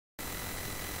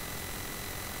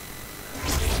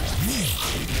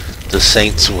The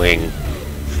Saints Wing.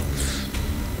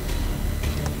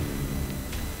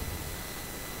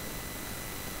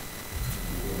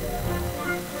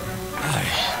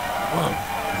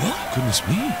 What? Goodness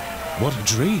me. What a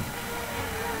dream.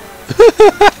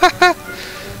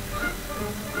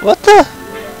 What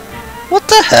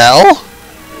the hell?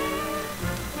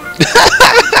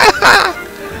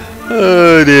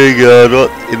 Oh dear God,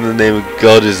 what in the name of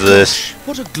God is this?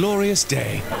 What a glorious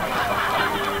day.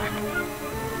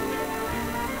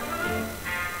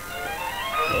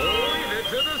 Leave it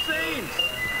to the Saints.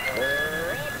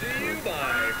 Brought to you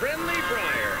by Friendly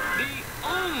Fire, the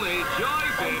only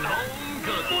choice in home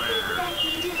cookware.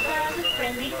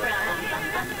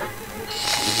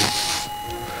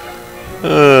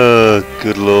 Oh,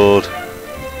 good Lord.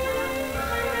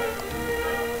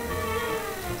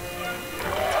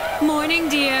 Morning,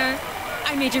 dear.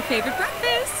 I made your favorite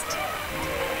breakfast.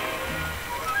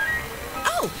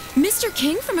 Oh, Mr.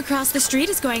 King from across the street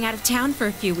is going out of town for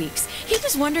a few weeks. He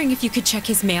was wondering if you could check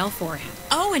his mail for him.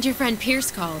 Oh, and your friend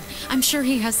Pierce called. I'm sure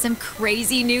he has some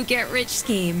crazy new get-rich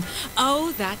scheme.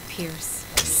 Oh, that Pierce.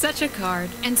 Such a card.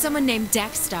 And someone named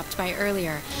Dex stopped by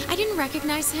earlier. I didn't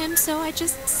recognize him, so I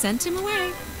just sent him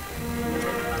away.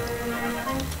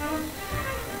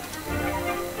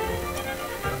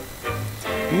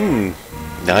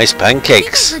 Nice I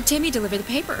pancakes. heard Timmy deliver the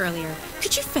paper earlier.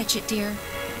 Could you fetch it, dear?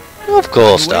 Of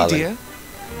course, Away, darling. dear.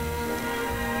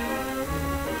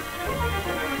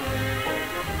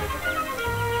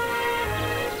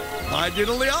 Hi,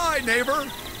 diddly hi, neighbor.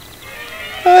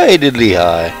 Hi, diddly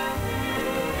hi.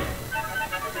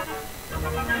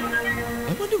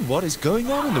 I wonder what is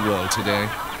going on in the world today.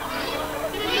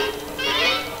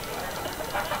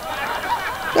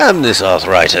 Damn this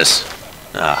arthritis.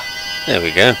 Ah, there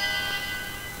we go.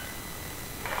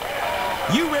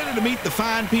 You ready to meet the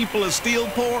fine people of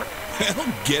Steelport?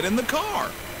 Well, get in the car.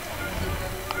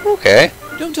 Okay.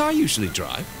 Don't I usually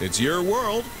drive? It's your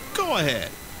world. Go ahead.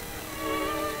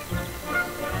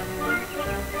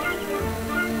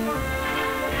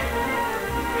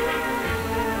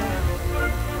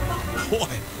 Boy,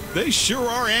 they sure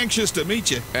are anxious to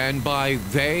meet you. And by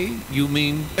they, you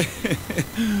mean?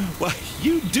 Well,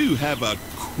 you do have a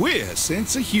queer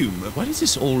sense of humor. Why does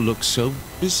this all look so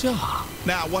bizarre?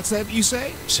 Now, what's that you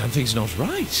say? Something's not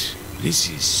right. This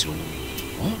is so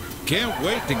odd. Can't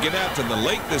wait to get out to the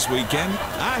lake this weekend.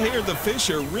 I hear the fish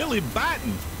are really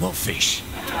biting. What fish?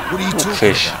 What are you talking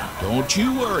fish? about? Don't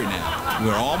you worry now.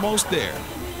 We're almost there.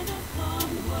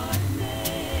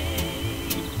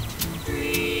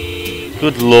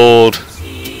 Good Lord.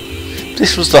 If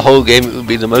this was the whole game, it would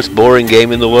be the most boring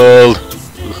game in the world.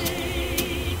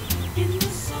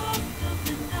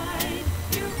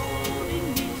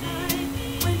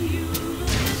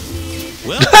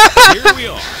 Well, here we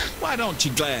are. Why don't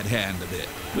you glad hand a bit?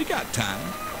 We got time.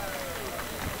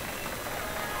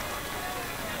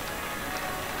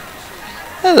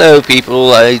 Hello,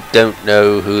 people. I don't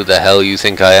know who the hell you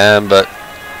think I am, but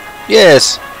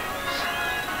yes.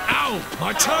 Ow!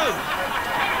 My toe!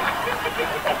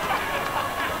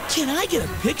 Can I get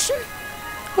a picture?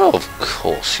 Oh, of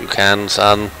course you can,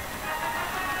 son.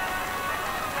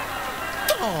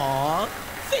 Aw,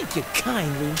 thank you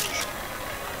kindly.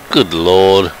 Good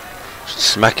Lord. Should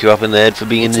smack you up in the head for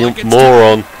being Looks a like it's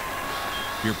moron.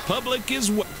 Your public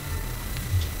is what?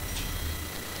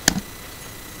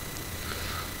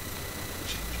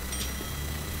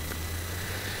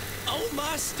 Oh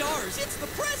my stars, it's the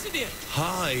president!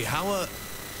 Hi,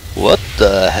 What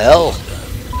the hell?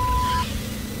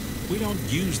 We don't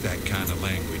use that kind of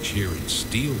language here in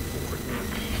Steelport.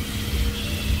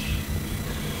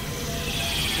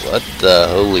 What the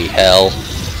holy hell?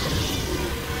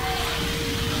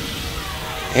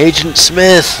 Agent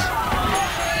Smith!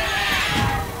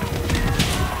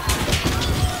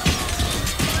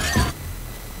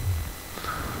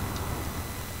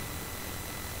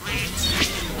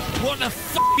 What the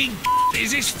fucking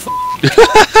is this?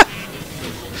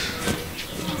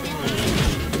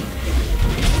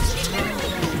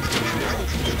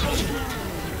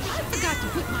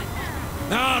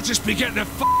 I'll just be getting the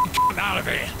fucking out of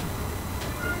here.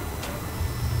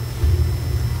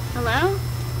 Hello?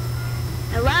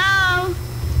 Hello?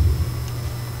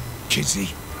 Kinsey,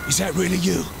 is that really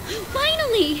you?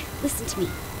 Finally! Listen to me.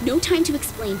 No time to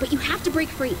explain, but you have to break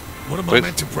free. What am I Break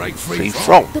meant to break free Free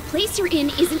from? from. The place you're in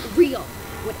isn't real.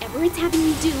 Whatever it's having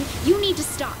you do, you need to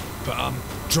stop. But I'm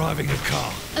driving a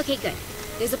car. Okay, good.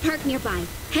 There's a park nearby.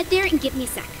 Head there and give me a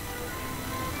sec.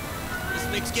 This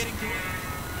thing's getting to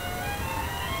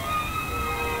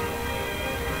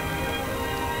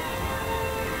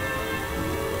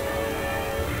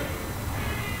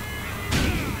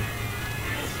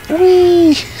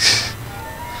Whee!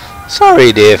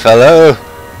 Sorry, dear fellow.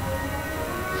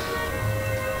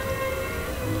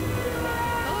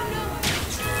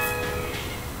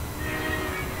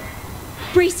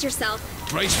 Brace yourself.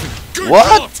 Brace for good What?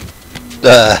 God.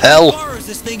 The hell? Far as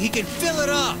this thing, he can fill it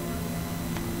up.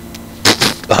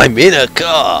 I'm in a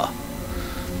car.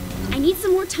 I need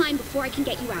some more time before I can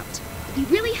get you out. It'd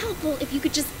be really helpful if you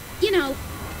could just, you know,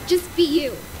 just be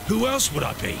you. Who else would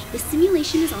I be? The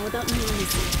simulation is all about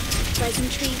normalcy.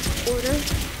 Pleasantry, order,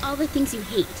 all the things you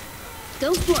hate.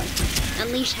 Go forth.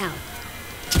 Unleash hell.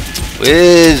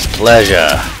 With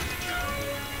pleasure.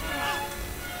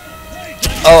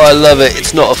 Oh, I love it.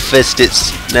 It's not a fist,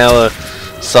 it's now a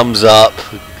thumbs up.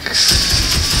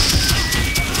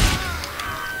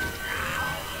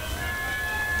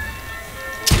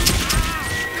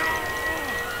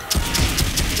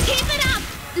 Keep it up!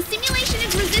 The simulation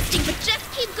is resisting, but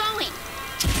just keep going.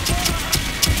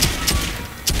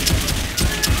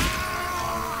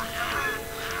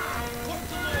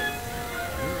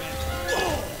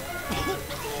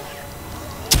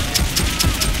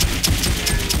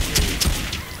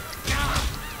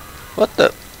 What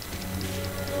the?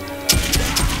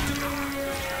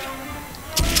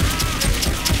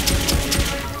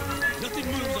 Nothing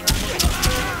moves on the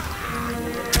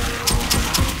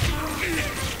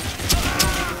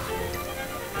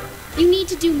You need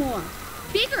to do more.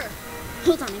 Bigger!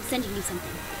 Hold on, I'm sending you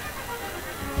something.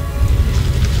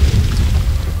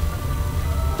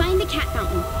 Find the cat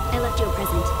fountain. I left you a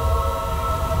present.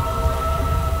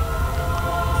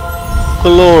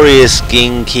 Glorious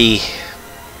Ginky.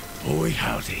 Boy,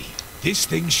 howdy. This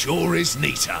thing sure is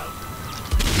neato.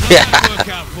 Yeah. How'd it work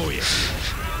out for you?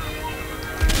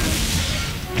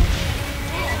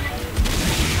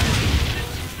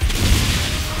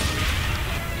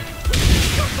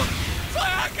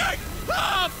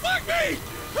 Ah, fuck me!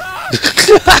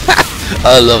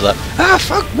 I love that. Ah,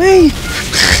 fuck me!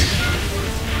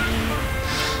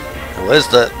 Where's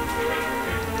the...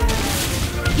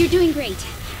 You're doing great.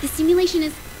 The simulation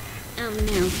is... Oh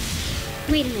no.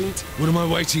 Wait a minute. What am I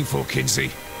waiting for, Kinsey?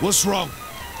 What's wrong?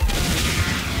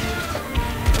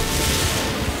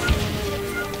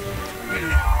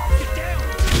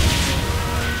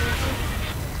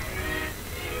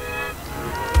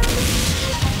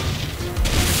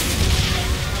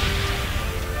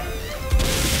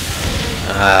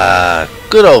 Ah,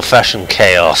 good old-fashioned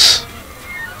chaos.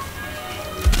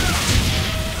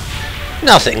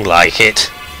 Nothing like it.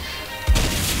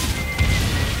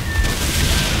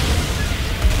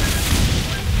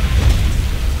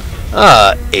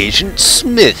 Ah, Agent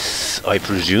Smith, I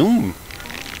presume.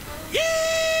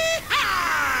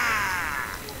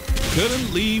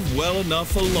 Couldn't leave well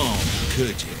enough alone,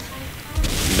 could you?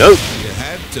 Nope. You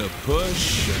had to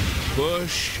push and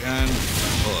push and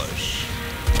push.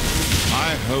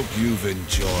 I hope you've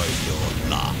enjoyed your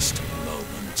last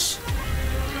moments.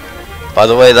 By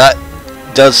the way, that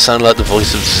does sound like the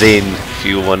voice of Zin, if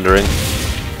you were wondering.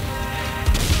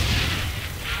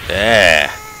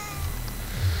 There.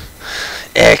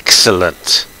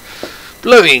 Excellent.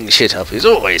 Blowing shit up is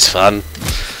always fun.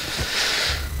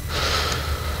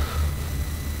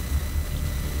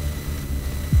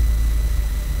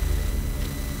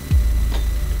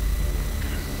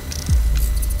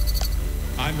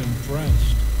 I'm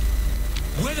impressed.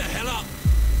 Where the hell up?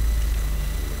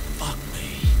 Fuck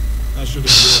me. I should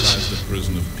have realized the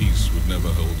prison of peace would never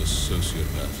hold a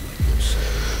sociopath like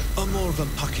yourself. I'm more of a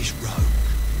puckish rogue.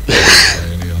 By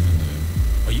any other name.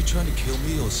 Are you trying to kill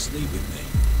me or sleep with me?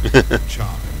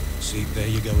 Charming. See, there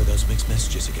you go with those mixed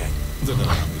messages again. Then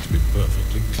allow me to be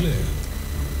perfectly clear.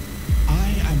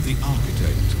 I am the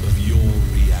architect of your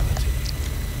reality.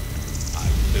 I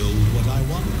build what I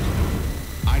want.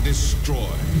 I destroy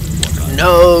what I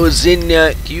No,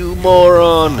 Zinyak, you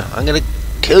moron! I'm gonna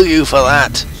kill you for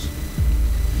that.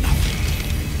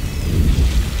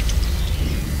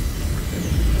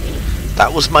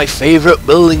 That was my favorite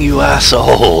building, you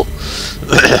asshole.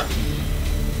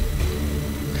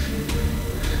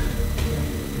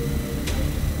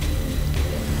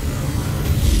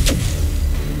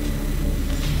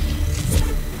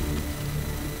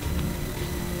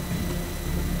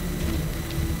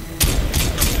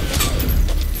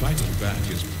 Fighting back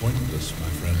is pointless, my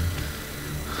friend.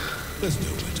 There's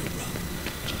nowhere to run.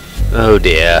 Oh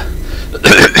dear.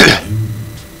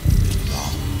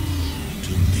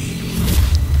 To me.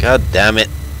 God damn it.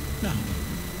 Now,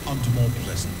 on to more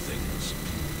pleasant things.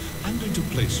 I'm going to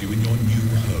place you in your new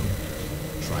home.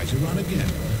 Try to run again,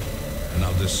 and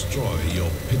I'll destroy your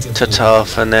pitiful... Ta-ta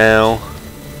for now.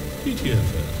 Be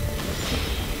careful.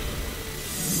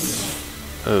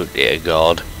 Oh dear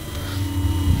God.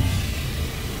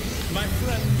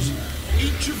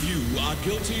 Each of you are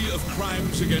guilty of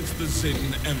crimes against the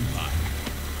Zin Empire.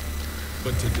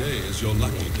 But today is your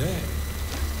lucky day.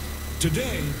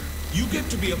 Today, you get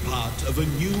to be a part of a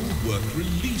new work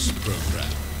release program.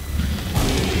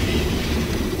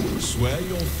 Swear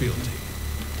your fealty,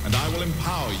 and I will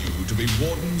empower you to be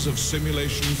wardens of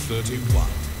Simulation 31.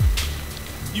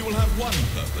 You will have one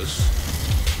purpose: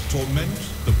 torment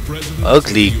the President of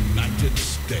the United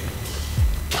States.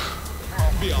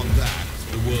 Beyond that,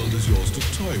 the world is yours to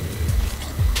toy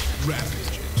with.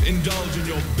 Ravage it. Indulge in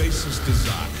your basest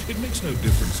desire. It makes no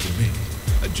difference to me.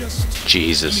 Just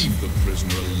Jesus. leave the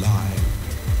prisoner alive.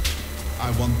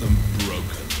 I want them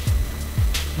broken,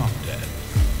 not dead.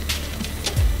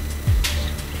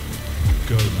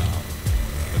 Go now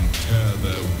and tear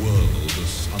their world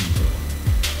asunder.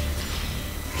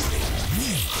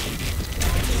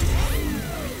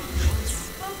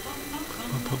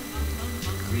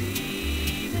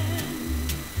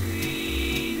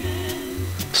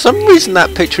 For some reason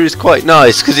that picture is quite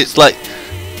nice, because it's like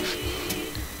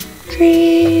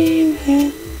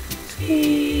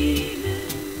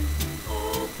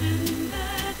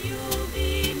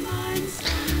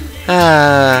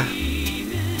ah.